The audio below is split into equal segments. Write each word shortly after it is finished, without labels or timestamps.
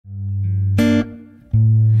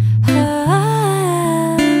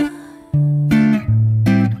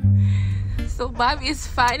Bobby is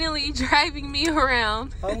finally driving me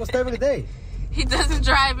around. Almost every day. He doesn't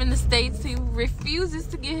drive in the States. He refuses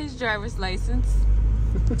to get his driver's license.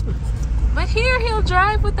 But here he'll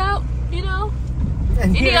drive without, you know,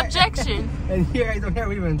 any objection. And here I don't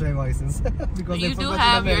have even a driver's license. Because you do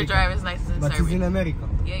have your driver's license. But it's in America.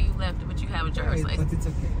 Yeah, you left it, but you have a driver's license. But it's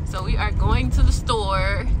okay. So we are going to the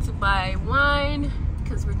store to buy wine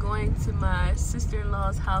because we're going to my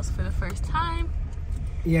sister-in-law's house for the first time.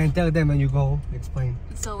 Yeah, and tell them when you go, explain.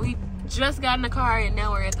 So we just got in the car and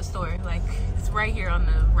now we're at the store. Like, it's right here on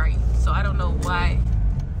the right. So I don't know why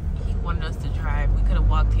he wanted us to drive. We could have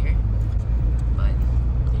walked here. But,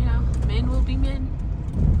 you know, men will be men.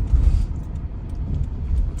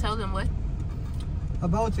 Tell them what?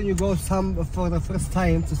 About when you go for the first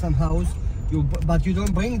time to some house, but you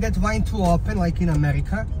don't bring that wine too often like in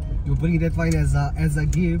America. You bring that wine as a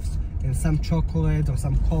gift. And some chocolate or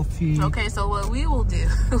some coffee. Okay, so what we will do,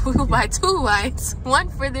 we will buy 2 wines, one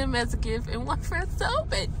for them as a gift and one for us to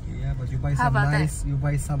open. Yeah, but you buy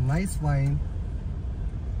some nice wine,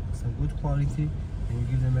 some good quality, and you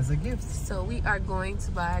give them as a gift. So we are going to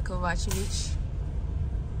buy Kovacevic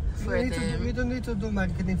for them. We don't need to do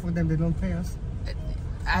marketing for them. They don't pay us.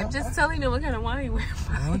 I'm just telling them what kind of wine we're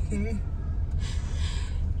buying. Okay.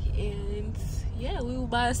 And yeah, we will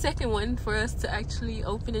buy a second one for us to actually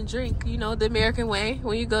open and drink. You know, the American way.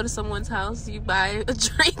 When you go to someone's house, you buy a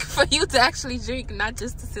drink for you to actually drink, not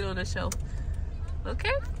just to sit on a shelf.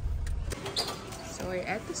 Okay? So we're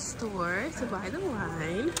at the store to buy the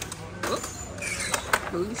wine.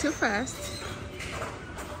 Oops. Moving too fast.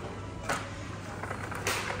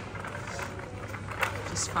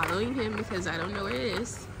 Just following him because I don't know where it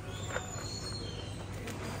is.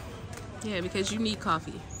 Yeah, because you need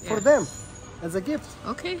coffee. Yeah. For them. As a gift.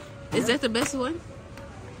 Okay. Is that the best one?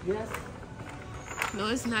 Yes. No,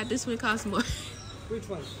 it's not. This one costs more. Which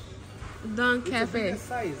one? Don Cafe. It's a bigger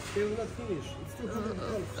size. They will not finish. It's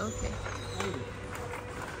 212. Okay.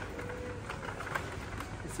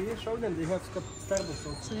 See, show them. They have Starbucks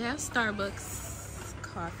also. So they have Starbucks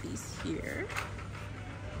coffees here.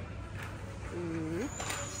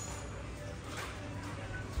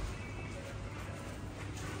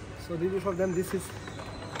 So did you show them this is...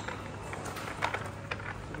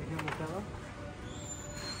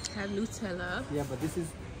 Have Nutella. Yeah, but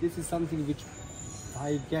this is something which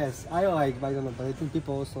I guess I like, but I don't know, but I think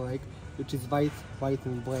people also like, which is white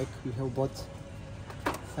and black. You have both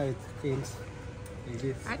side things like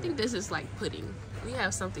this. I think this is like pudding. We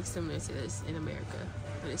have something similar to this in America,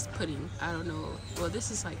 but it's pudding. I don't know. Well,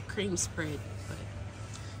 this is like cream spread, but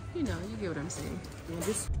you know, you get what I'm saying.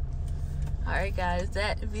 Alright guys,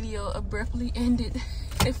 that video abruptly ended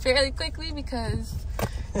fairly quickly because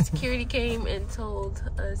security came and told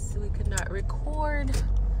us we could not record.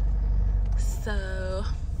 So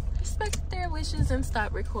respect their wishes and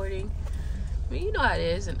stop recording. I mean, you know how it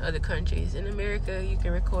is in other countries. In America, you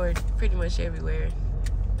can record pretty much everywhere.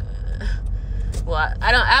 Well,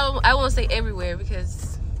 I won't say everywhere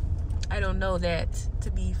because I don't know that to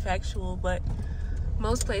be factual, but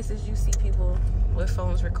most places you see people with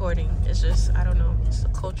phones recording. It's just, I don't know, it's a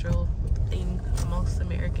cultural thing amongst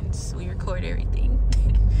Americans. We record everything.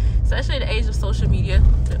 Especially at the age of social media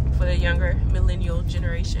for the younger millennial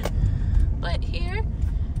generation. But here,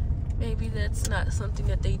 maybe that's not something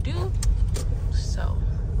that they do. So,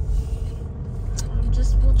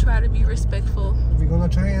 we'll try to be respectful. We're gonna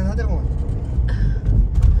try another one.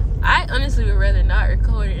 I honestly would rather not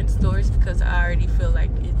record in stores because I already feel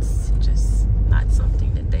like it's just not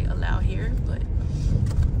something that they allow here. But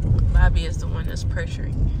Bobby is the one that's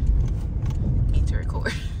pressuring me to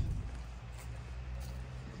record.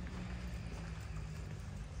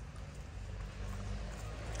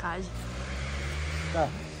 Kaj. Da.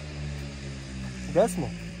 Desno.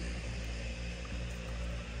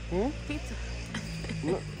 Pizza.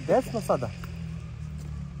 No, desno sada.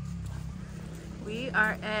 We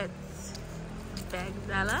are at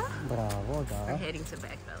Bagdala. Bravo, da. We're heading to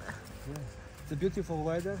Bagdala. Yeah. It's a beautiful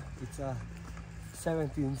weather. It's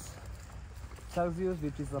 17 Celsius,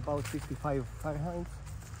 which is about 55 Fahrenheit.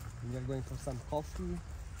 We are going for some coffee,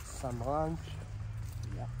 some lunch.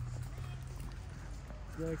 Yeah.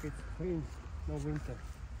 Like it's spring, no winter.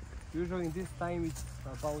 Usually in this time it's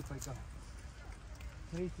about like a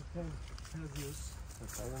 3 to 10 Celsius. But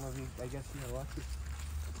I don't know, I guess we are lucky.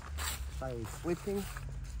 Shai is sleeping.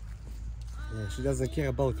 Yeah, she doesn't care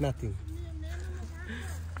about nothing.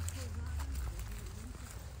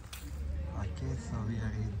 Okay, so we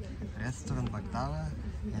are in restaurant Bagdala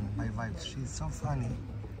and my wife, she's so funny.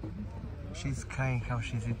 She's crying how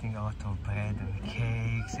she's eating a lot of bread and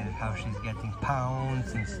cakes and how she's getting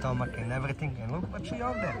pounds in stomach and everything. And look what she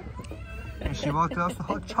ordered. And she wanted also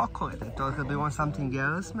hot chocolate. I told her, do you want something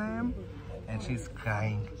else, ma'am? And she's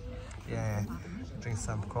crying. Yeah, drink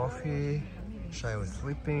some coffee. Shai was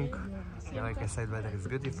sleeping. Yeah, like I said, weather is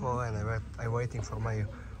beautiful and I'm waiting for my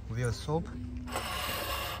veal soup.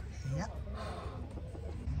 Yeah.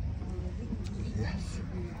 Yes.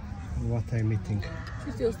 What I'm eating.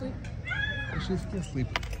 She's still asleep? She's still asleep.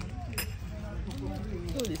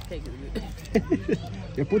 Oh, this cake is good.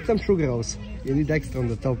 You put some sugar also. You need extra on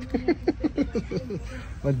the top.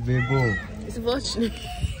 But baby. It's watching.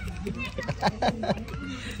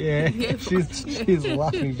 Yeah, she's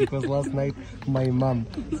laughing because last night my mom.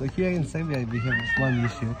 So here in Serbia we have one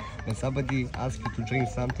issue. When somebody asks you to drink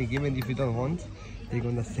something, even if you don't want, they're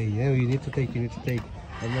gonna say, yeah, you need to take, you need to take.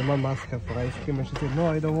 And my mom asked her for ice cream and she said, no,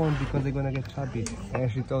 I don't want because they're gonna get chubby.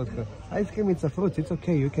 And she told her, ice cream it's a fruit, it's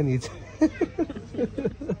okay, you can eat.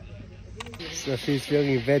 So she's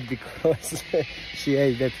feeling bad because she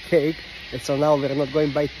ate that cake. And so now we're not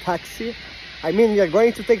going by taxi. I mean, we are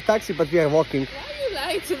going to take taxi, but we are walking. Why are you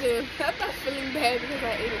lying to them? I'm not feeling bad because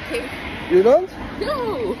I ate a cake. You don't?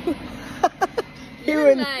 No!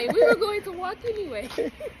 Even, we were going to walk anyway.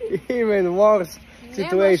 Even worse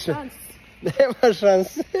situation. Never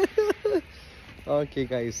chance. Okay,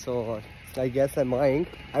 guys, so I guess I'm lying.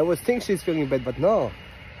 I was thinking she's feeling bad, but no.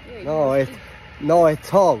 Yeah, No,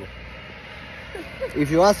 at all.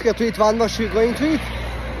 If you ask her to eat one more, she's going to eat.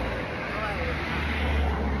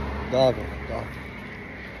 Double.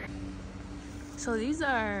 So these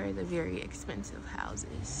are the very expensive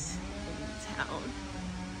houses in town.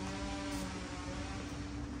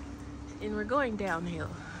 And we're going downhill.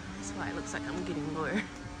 That's why it looks like I'm getting lower.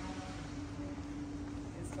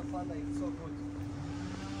 It's kafana, it's so good.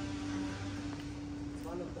 It's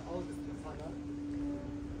one of the oldest kafana.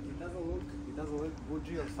 It doesn't look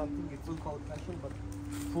bougie or something, it's look old fashioned, but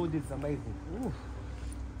food is amazing. Ooh.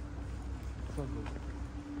 So good.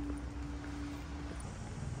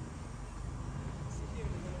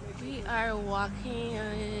 We are walking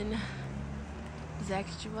in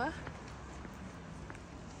Zakjeva.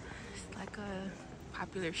 It's like a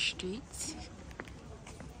popular street.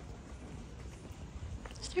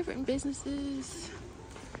 There's different businesses,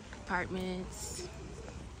 apartments,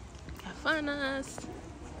 kafanas,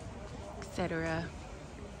 etc.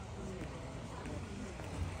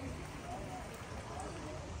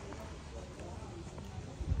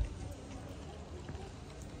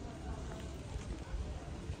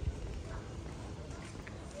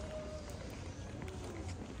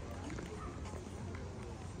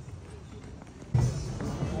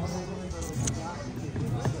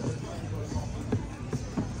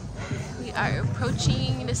 We are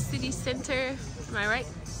approaching the city center. Am I right?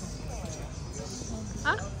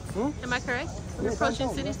 Huh? Am I correct? We're approaching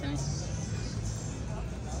city center.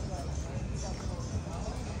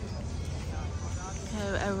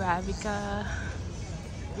 Arabica.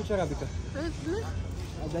 Which Arabica?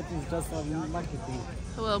 That is just a marketing.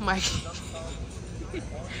 Well, market.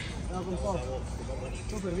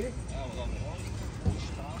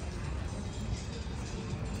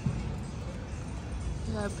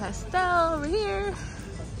 We got pastel over here.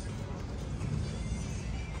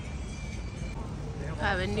 I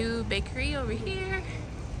have a new bakery over here.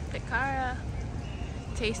 Pekara.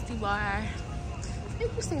 Tasty bar. It's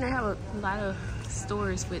interesting they have a lot of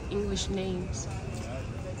stores with English names.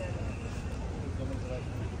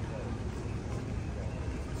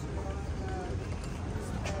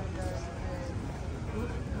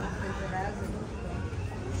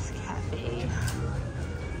 This cafe.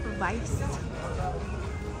 Vice.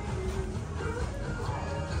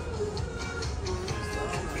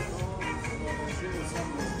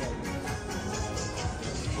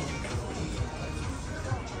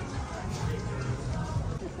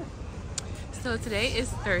 So today is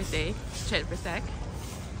Thursday, Krusevac,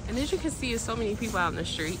 and as you can see, there's so many people out on the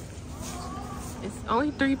street. It's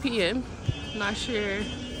only 3 p.m. Not sure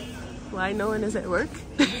why no one is at work.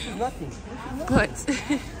 But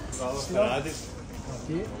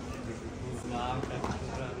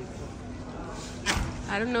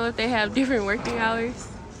I don't know if they have different working hours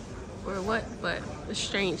or what, but it's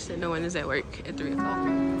strange that no one is at work at 3 o'clock.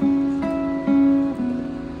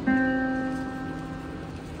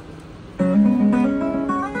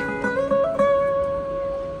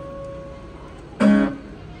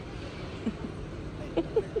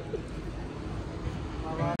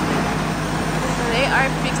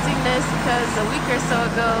 Because a week or so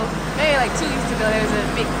ago, maybe like 2 weeks ago, there was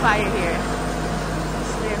a big fire here.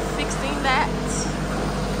 So they're fixing that.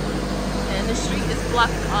 And the street is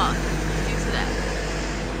blocked off.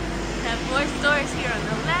 More stores here on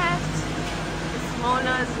the left. This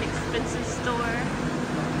Mona is an expensive store.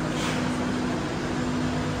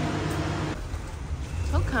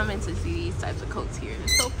 So common to see these types of coats here.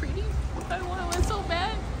 It's so pretty. I want one so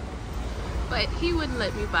bad. But he wouldn't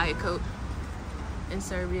let me buy a coat in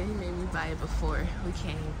Serbia. He made me buy it before we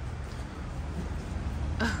came.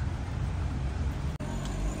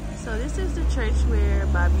 So this is the church where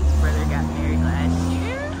Bobby's brother got married last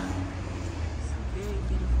year. It's a very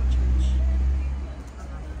beautiful church.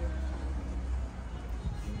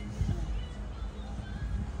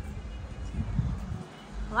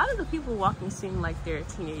 A lot of the people walking seem like they're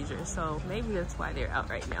teenagers, so maybe that's why they're out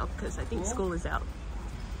right now, because I think school is out.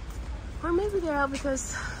 Or maybe they're out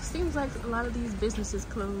because it seems like a lot of these businesses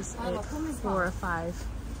close at 4 or 5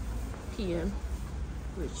 p.m.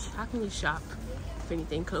 Which, how can you shop if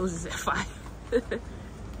anything closes at 5?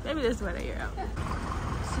 Maybe that's why they're out.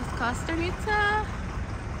 This is Kostrnica.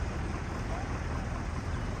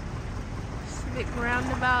 It's a big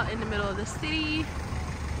roundabout in the middle of the city.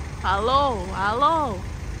 Hello, hello.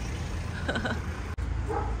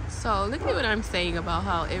 So look at what I'm saying about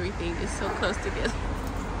how everything is so close together.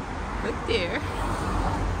 Look there.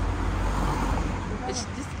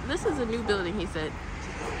 This is a new building, he said.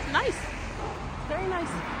 It's nice. Very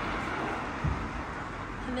nice.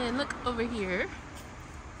 And then look over here.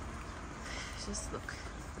 Just look.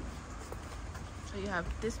 So you have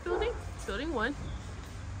this building, building 1.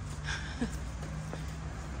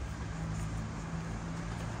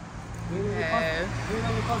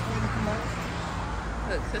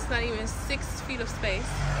 Look, that's not even 6 feet of space.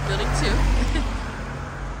 Building 2.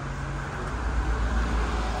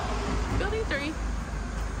 Building 3,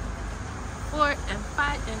 4, and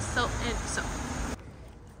 5, and so.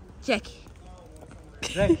 Jackie.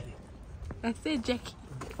 Jackie. I said Jackie.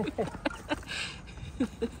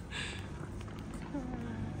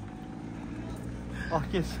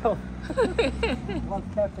 Okay, so what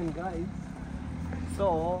happened, guys?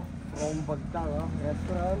 So from Bagdala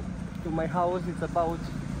restaurant to my house, it's about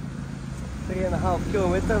 3.5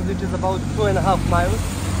 kilometers, which is about 2.5 miles.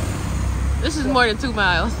 This is more than 2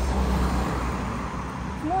 miles.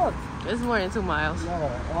 It's not. It's more than 2 miles. No,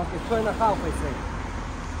 okay, 2.5 I say.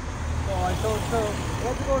 So I thought, so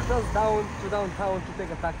let's go just down to downtown to take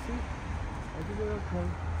a taxi. I think we're okay.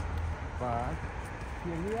 But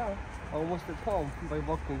here we are, almost at home by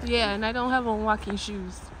walking. Yeah, and I don't have on walking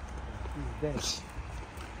shoes. He's dead.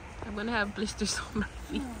 I'm gonna have blisters on my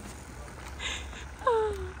feet.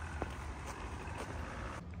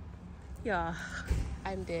 Yeah,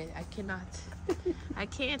 I'm dead. I cannot. I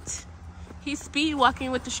can't. He's speed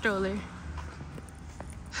walking with the stroller.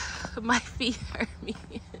 My feet hurt me.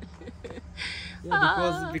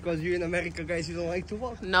 Yeah, because you're in America, guys, you don't like to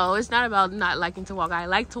walk. No, it's not about not liking to walk. I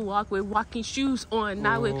like to walk with walking shoes on,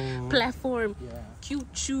 not with platform cute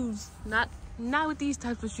shoes. Not with these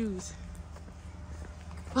types of shoes.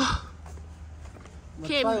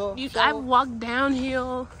 I've walked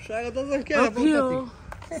downhill, Shara doesn't care uphill,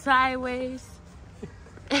 sideways,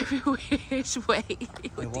 everywhere which way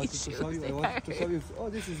with these shoes. I wanted to show you. Oh,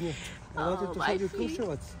 this is new. I wanted to show you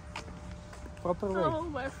Krusevac. Proper way. Oh,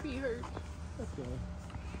 my feet hurt. Okay.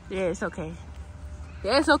 Yeah, it's okay.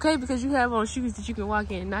 Yeah, it's okay because you have on shoes that you can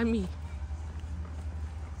walk in, not me.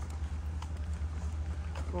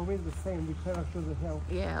 Well, we're the same. We cannot shoes the hell.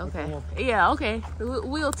 Yeah, okay. Yeah, okay.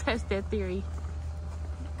 We'll test that theory.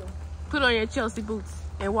 Put on your Chelsea boots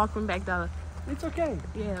and walk from Bagdala. It's okay.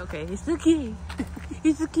 Yeah, okay. It's okay.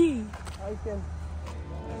 It's okay. I can.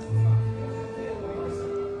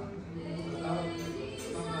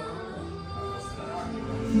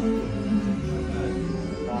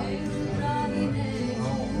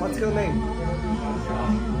 What's your name?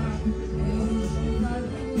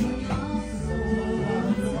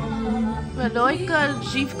 Veronika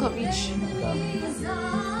Živković.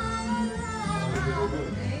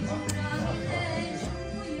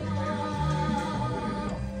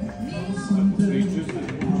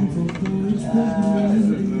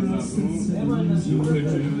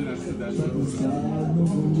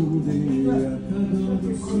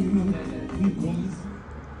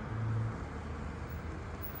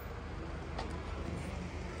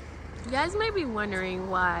 You guys may be wondering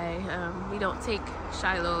why we don't take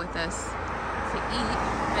Shiloh with us to eat,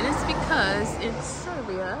 and it's because in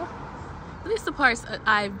Serbia, at least the parts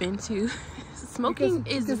I've been to, smoking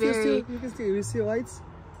is very... You can see, you see lights?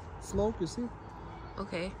 Smoke, you see?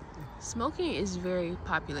 Okay. Smoking is very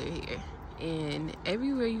popular here, and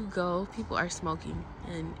everywhere you go, people are smoking,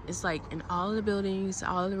 and it's like in all the buildings,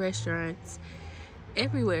 all the restaurants,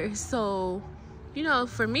 everywhere. So you know,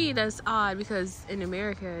 for me, that's odd because in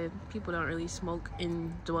America, people don't really smoke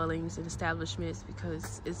in dwellings and establishments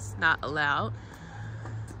because it's not allowed.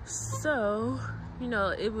 So, you know,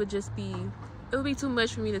 it would be too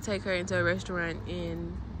much for me to take her into a restaurant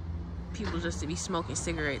and people just to be smoking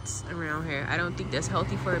cigarettes around here. I don't think that's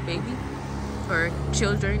healthy for a baby or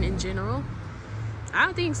children in general. I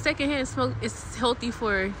don't think secondhand smoke is healthy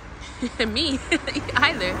for me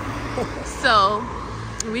either. So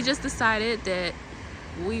we just decided that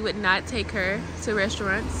we would not take her to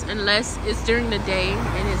restaurants unless it's during the day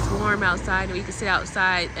and it's warm outside and we can sit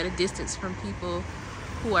outside at a distance from people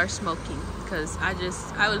who are smoking, because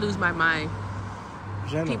I would lose my mind.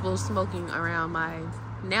 People smoking around my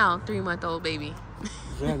now 3-month-old baby.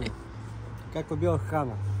 Žene, kako je bila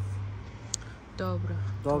hrana? Dobro.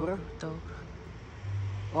 Dobro? Dobro.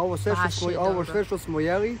 Ovo sve što smo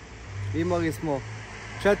jeli, imali smo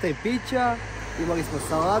 4 pića, imali smo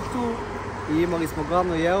salatu i imali smo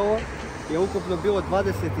glavno jelo, je ukupno bilo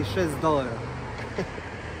 $26.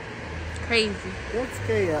 Crazy. That's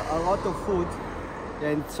okay, a lot of food.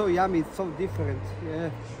 And it's so yummy, it's so different.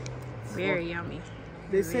 Yeah. Very yummy.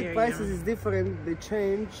 They said prices is different, they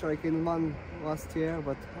change like in one last year,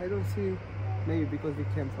 but I don't see, maybe because we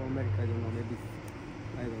came from America, I don't know, maybe,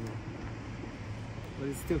 I don't know. But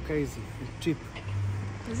it's still crazy, it's cheap.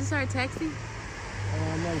 Is this our taxi?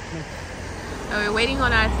 No, it's not. So we're waiting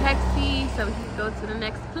on our taxi so we can go to the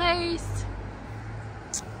next place.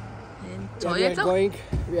 And yeah,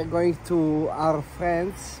 we are going to our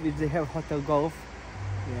friends, which they have Hotel Golf.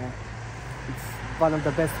 Yeah, it's one of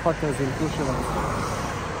the best hotels in Krusevac.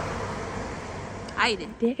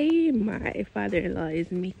 Today, my father-in-law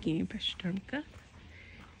is making pastramka.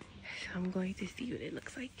 So I'm going to see what it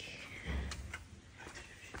looks like.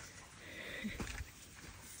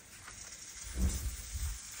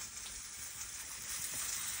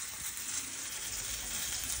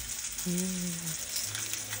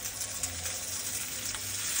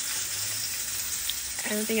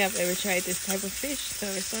 I don't think I've ever tried this type of fish, so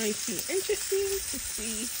it's going to be interesting to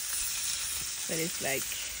see what it's like.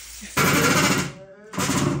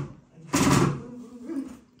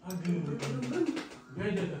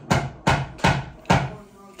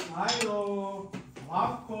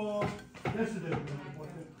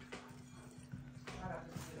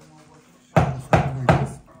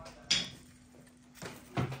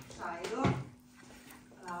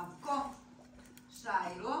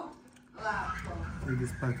 Take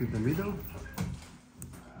this part in the middle.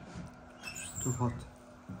 It's too hot.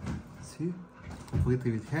 See?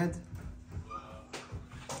 Completely with head.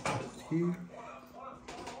 Here.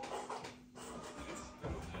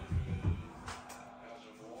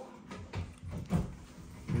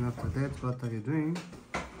 And after that, what are you doing?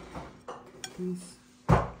 This.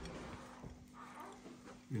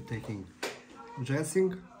 You're taking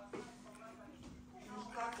dressing.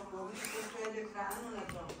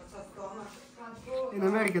 In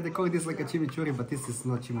America they call this like a chimichurri, but this is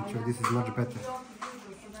not chimichurri, this is much better.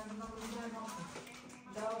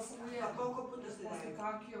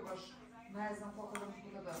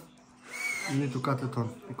 You need to cut it on,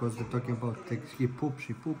 because they're talking about like he poop,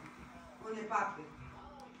 she poop.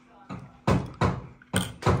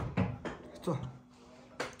 Što?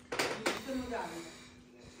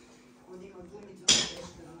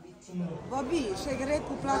 Bobi,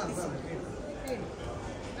 šegreku plati se.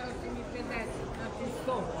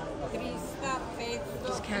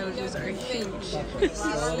 These cabbages are huge.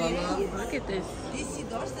 Look at this. Ti si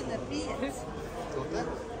došla na pijac.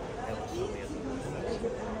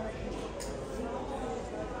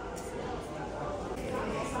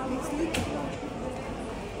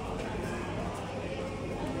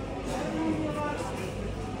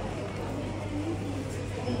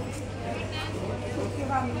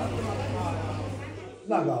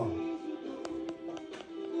 Lagao.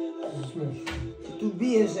 Tu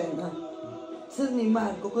bije žena. Crni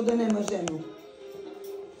Marko, ko da nema ženu.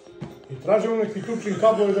 I tražimo neki ključni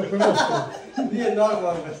kablovi da premostu. Nije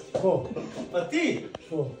normalno. Ko? Pa ti!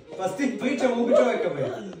 Što? Pa s tim pričamo ubi čovjeka bre.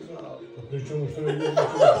 Pa pričamo što ne vidim.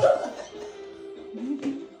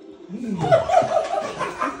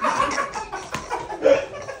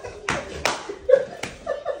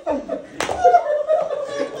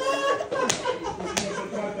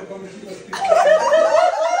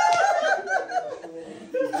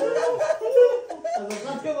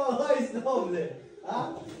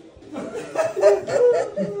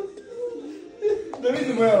 Da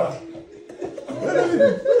vidimo Ela.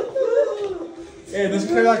 Znaš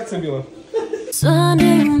kakva je akcija bila?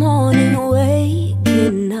 Sunday morning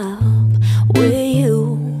waking up with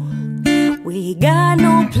you. We got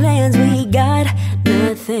no plans, we got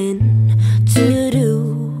nothing